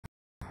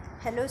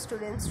Hello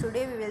students,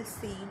 today we will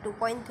see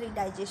 2.3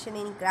 digestion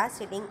in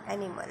grass eating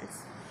animals.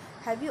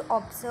 Have you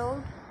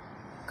observed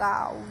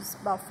cows,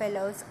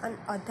 buffaloes and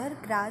other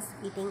grass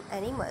eating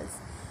animals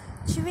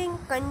chewing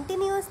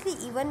continuously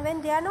even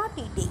when they are not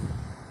eating?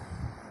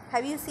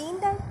 Have you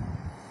seen that?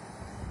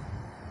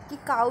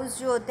 कि cows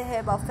जो होते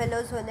हैं,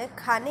 buffaloes होते हैं,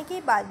 खाने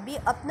के बाद भी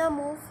अपना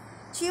मुंह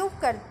च्यू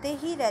करते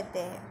ही रहते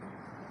हैं.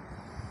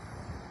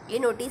 ये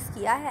नोटिस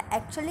किया है?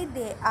 Actually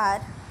they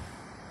are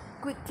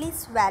quickly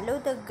swallow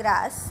the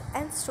grass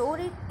and store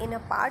it in a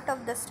part of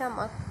the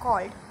stomach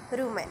called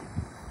rumen.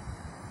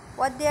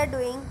 What they are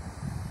doing?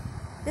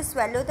 They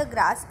swallow the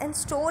grass and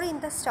store in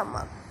the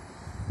stomach.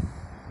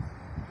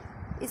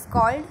 Is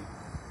called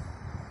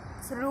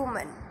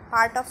rumen.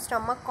 Part of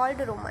stomach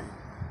called rumen.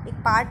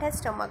 एक part है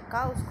stomach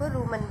का, उसको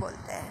rumen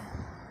बोलते हैं.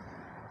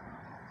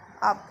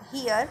 अब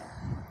here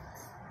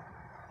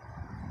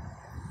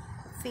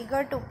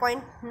figure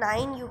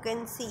 2.9 you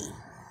can see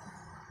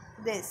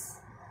this.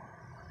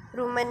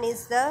 Rumen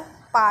is the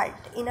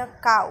part in a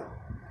cow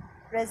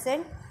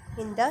present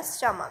in the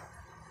stomach.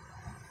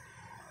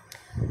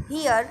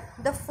 Here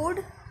the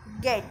food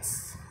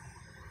gets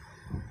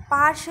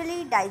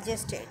partially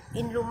digested.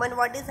 In rumen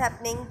what is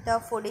happening? The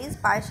food is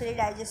partially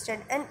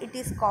digested and it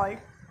is called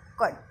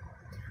curd.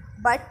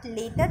 But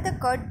later the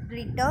curd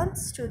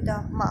returns to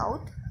the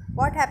mouth.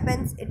 What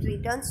happens? It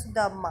returns to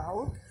the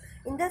mouth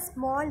in the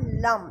small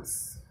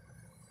lumps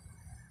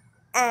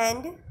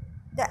and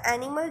the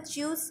animal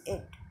chews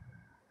it.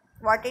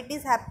 What it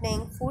is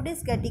happening? Food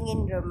is getting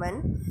in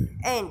rumen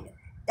and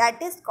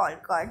that is called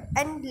curd,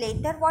 and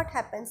later what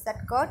happens?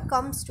 That curd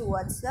comes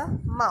towards the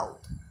mouth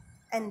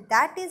and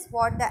that is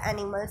what the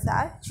animals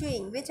are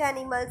chewing. Which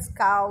animals?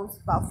 Cows,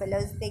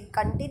 buffaloes, they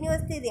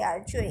continuously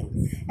are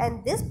chewing,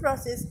 and this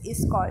process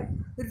is called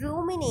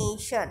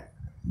rumination,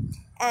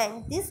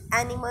 and these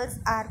animals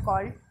are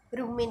called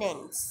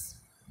ruminants.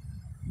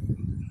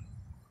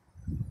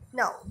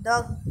 Now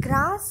the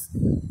grass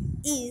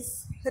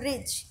is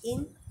rich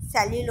in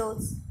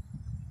cellulose.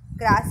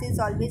 Grass is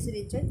always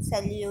rich in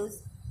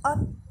cellulose, a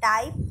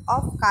type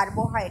of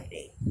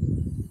carbohydrate.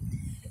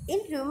 In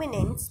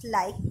ruminants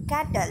like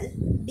cattle,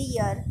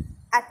 deer,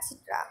 etc.,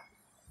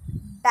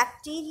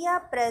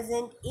 bacteria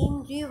present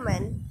in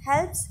rumen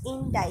helps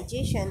in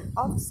digestion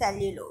of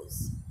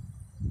cellulose.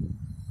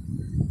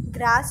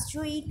 Grass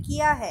जो eat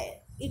किया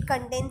है, it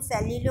contains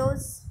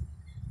cellulose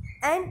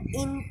and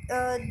in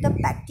the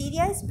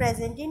bacteria is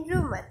present in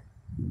rumen.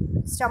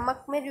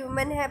 Stomach में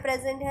rumen है,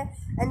 present है,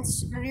 and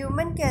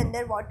rumen के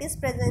अंदर what is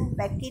present?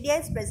 Bacteria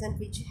is present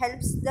which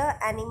helps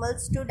the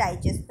animals to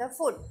digest the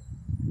food.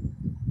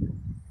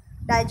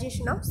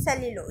 Digestion of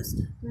cellulose.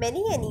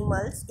 Many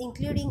animals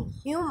including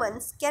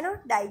humans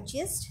cannot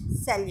digest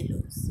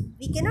cellulose.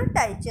 We cannot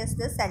digest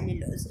the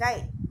cellulose,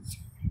 right?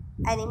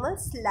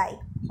 Animals like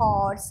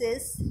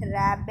horses,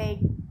 rabbit,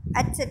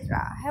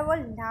 etc. have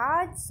a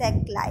large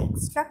sac-like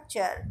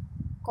structure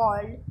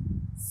called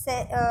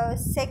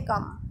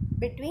cecum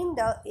between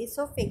the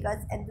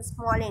esophagus and the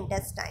small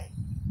intestine.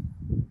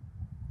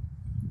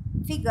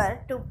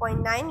 Figure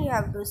 2.9 you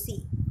have to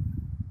see.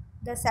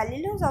 The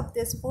cellulose of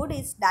this food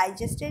is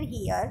digested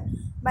here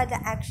by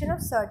the action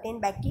of certain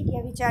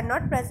bacteria which are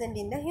not present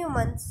in the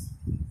humans.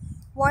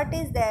 What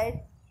is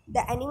that?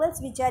 The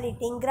animals which are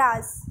eating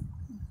grass,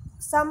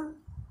 some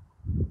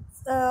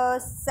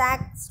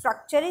sac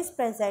structure is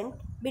present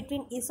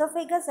between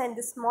esophagus and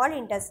the small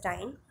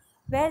intestine,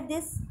 where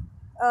this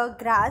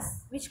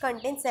grass which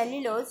contains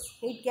cellulose,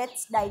 it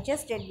gets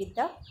digested with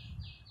the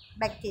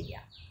bacteria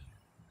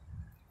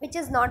which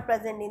is not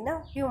present in the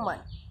human.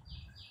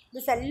 The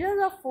cellulose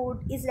of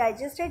food is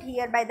digested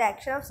here by the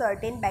action of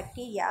certain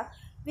bacteria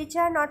which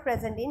are not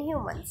present in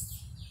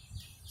humans.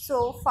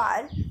 So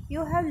far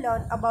you have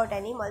learned about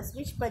animals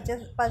which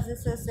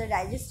possesses the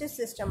digestive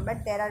system,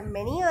 but there are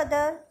many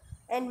other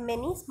and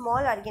many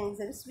small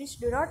organisms which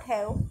do not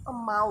have a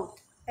mouth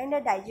and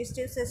a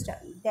digestive system.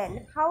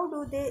 Then how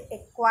do they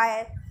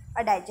acquire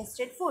a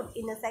digested food?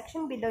 In the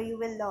section below you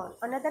will learn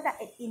another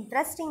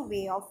interesting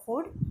way of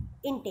food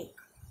intake.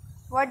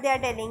 What they are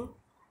telling?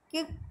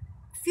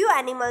 Few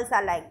animals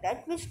are like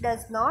that which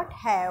does not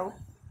have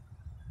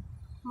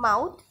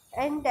mouth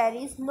and there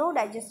is no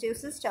digestive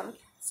system,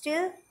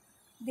 still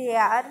they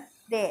are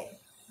there.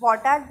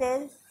 What are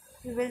they?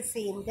 You will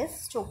see in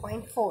this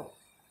 2.4.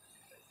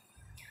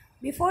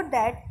 Before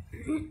that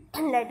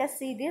let us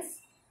see this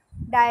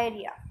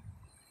diarrhea.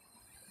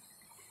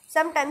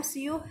 Sometimes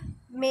you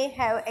may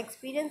have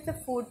experienced the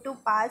food to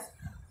pass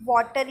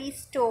watery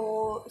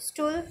stool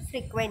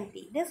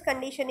frequently. This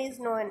condition is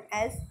known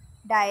as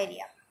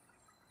diarrhea.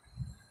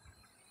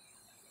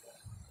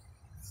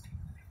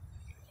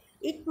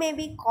 It may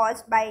be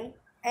caused by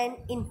an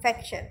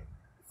infection,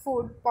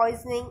 food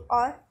poisoning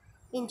or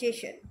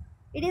ingestion.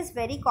 It is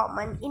very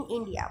common in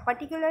India,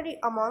 particularly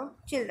among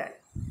children.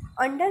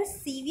 Under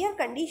severe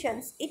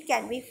conditions, it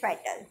can be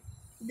fatal.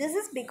 This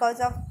is because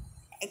of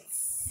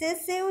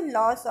excessive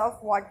loss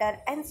of water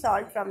and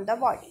salt from the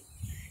body.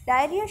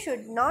 Diarrhea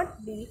should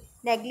not be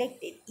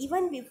neglected.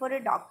 Even before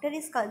a doctor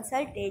is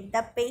consulted,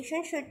 the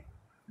patient should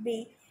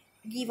be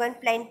given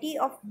plenty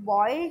of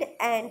boiled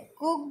and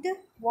cooked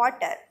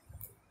water,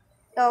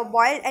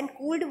 boiled and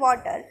cooled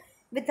water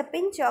with a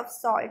pinch of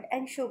salt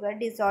and sugar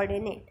dissolved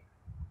in it.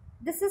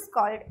 This is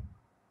called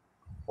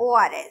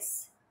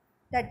ORS,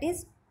 that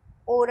is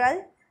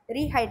oral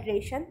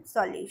rehydration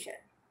solution.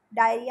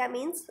 Diarrhea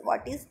means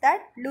what is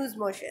that? Loose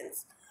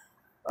motions.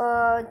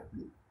 Uh,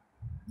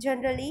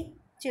 Generally,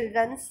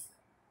 children's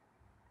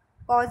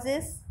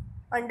causes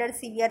under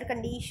severe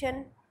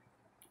condition.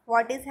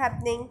 What is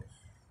happening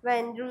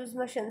when loose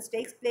motions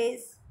takes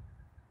place?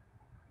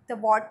 The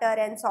water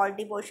and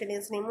salty portion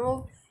is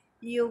removed.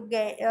 You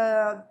get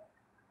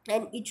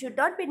and it should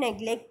not be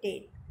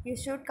neglected. You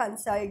should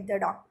consult the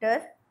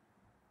doctor,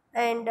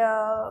 and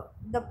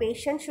the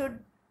patient should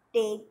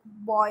take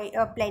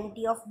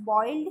plenty of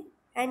boiled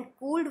and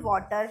cooled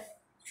water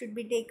should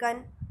be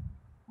taken.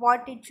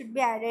 What it should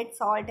be added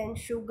salt and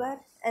sugar,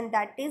 and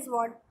that is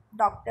what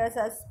doctors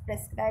are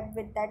prescribed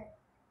with that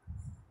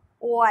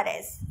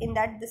ORS. In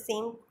that the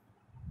same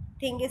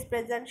thing is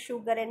present,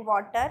 sugar and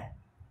water,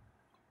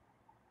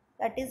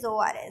 that is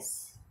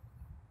ORS.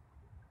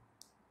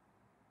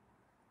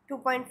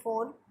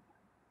 2.4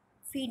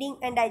 Feeding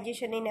and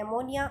digestion in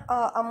ammonia.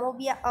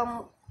 Amoeba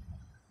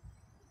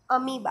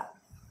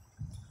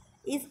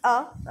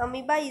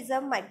amoeba is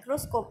a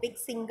microscopic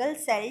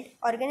single-celled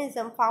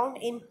organism found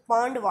in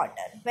pond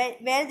water.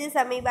 Where this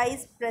amoeba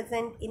is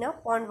present in a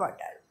pond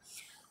water.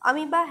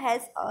 Amoeba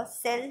has a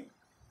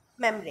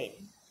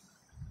membrane.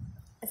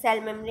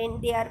 Cell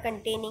membrane, they are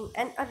containing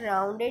a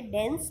rounded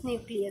dense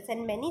nucleus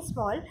and many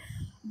small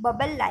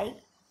bubble-like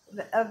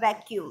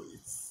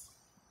vacuoles.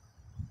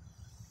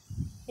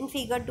 In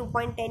figure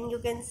 2.10 you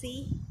can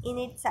see in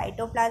its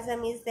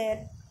cytoplasm is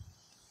there.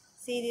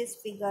 See this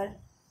figure.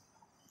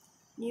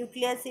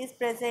 Nucleus is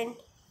present.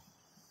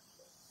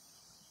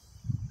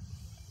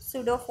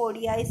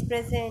 Pseudopodia is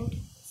present.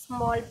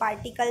 Small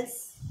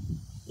particles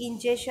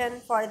ingestion,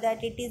 for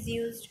that it is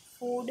used.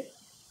 Food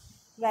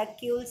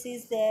vacuoles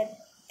is there,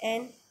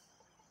 and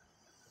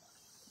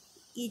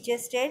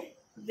ingested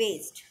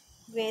waste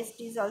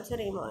is also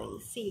removing.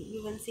 See, we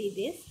will see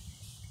this.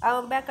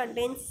 Amoeba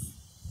contains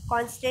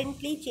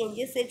constantly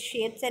changes its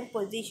shapes and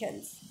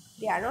positions.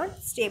 They are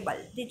not stable,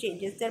 they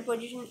changes their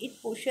position.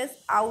 It pushes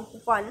out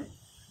one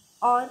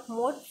or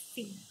more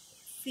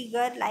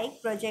figure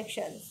like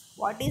projections.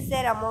 What is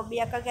their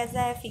amoeba का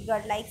कैसा है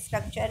figure like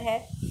structure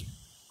है,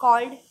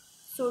 called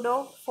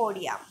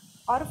pseudopodia,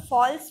 or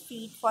false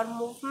feet for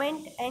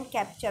movement and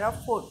capture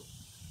of food.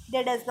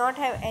 They does not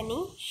have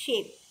any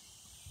shape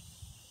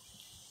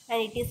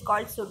and it is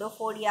called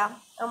pseudopodia.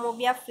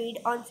 Amoeba feed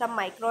on some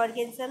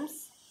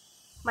microorganisms,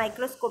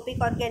 microscopic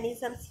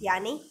organisms,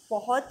 यानी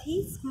बहुत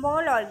ही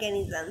small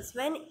organisms.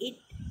 When it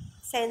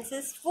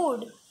senses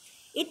food,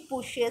 it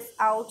pushes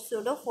out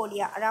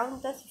pseudopodia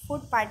around the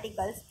food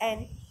particles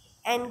and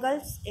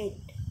engulfs it.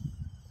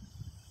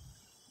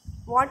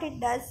 What it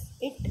does,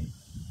 it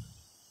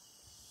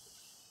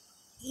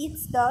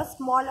eats the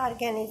small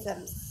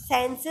organisms,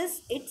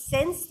 it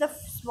sends the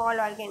small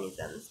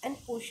organisms and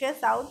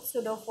pushes out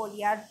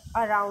pseudopodia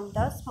around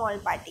the small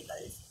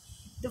particles.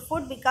 The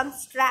food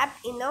becomes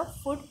trapped in a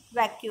food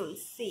vacuole.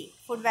 See,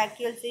 food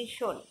vacuoles is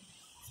shown.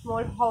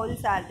 Small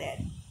holes are there.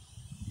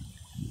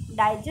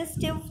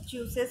 Digestive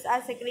juices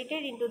are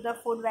secreted into the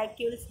food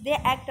vacuoles. They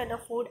act on a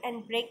food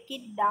and break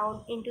it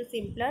down into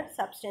simpler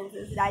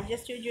substances.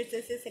 Digestive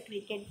juices is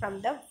secreted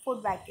from the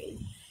food vacuoles,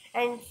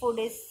 and food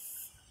is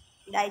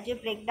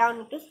break down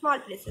into small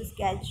pieces.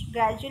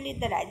 Gradually,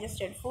 the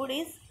digested food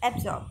is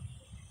absorbed.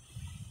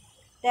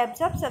 The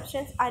absorbed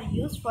substances are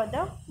used for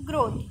the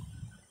growth,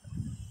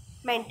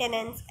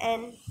 maintenance,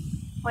 and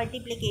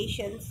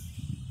multiplications.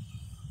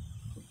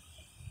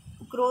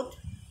 Growth,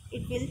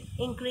 it will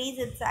increase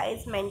its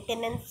size.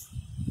 Maintenance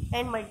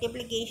and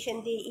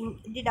multiplication,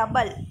 they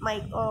double.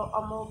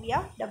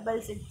 Amoeba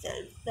doubles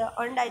itself. The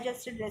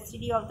undigested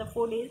residue of the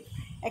food is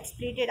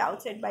excreted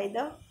outside by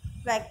the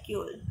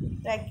vacuole.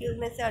 Vacuole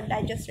means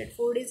undigested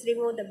food is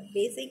removed. The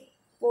basic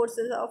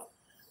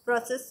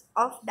process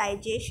of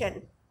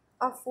digestion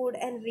of food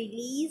and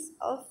release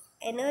of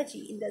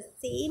energy in the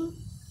same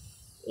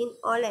in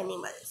all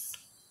animals.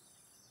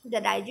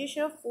 The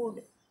digestion of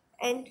food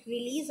and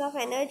release of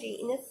energy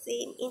in the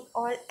same in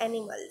all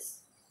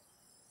animals.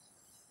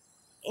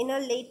 In a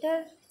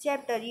later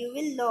chapter, you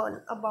will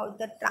learn about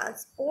the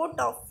transport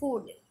of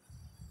food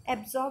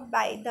absorbed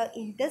by the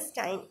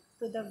intestine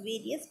to the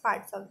various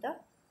parts of the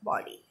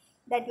body.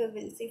 That we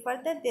will see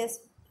further. This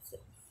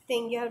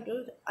thing you have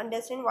to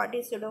understand what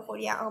is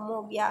pseudopodia,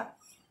 amoeba,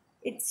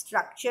 its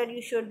structure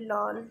you should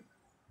learn,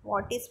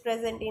 what is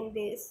present in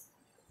this,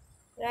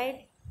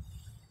 right?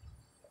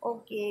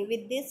 Okay,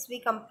 with this we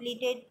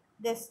completed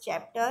this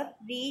chapter.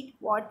 Read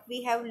what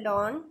we have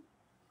learned.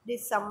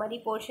 This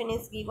summary portion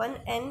is given,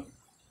 and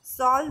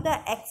solve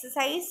the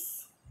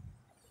exercise,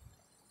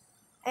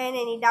 and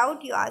any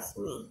doubt you ask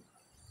me.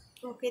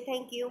 Okay,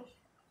 thank you.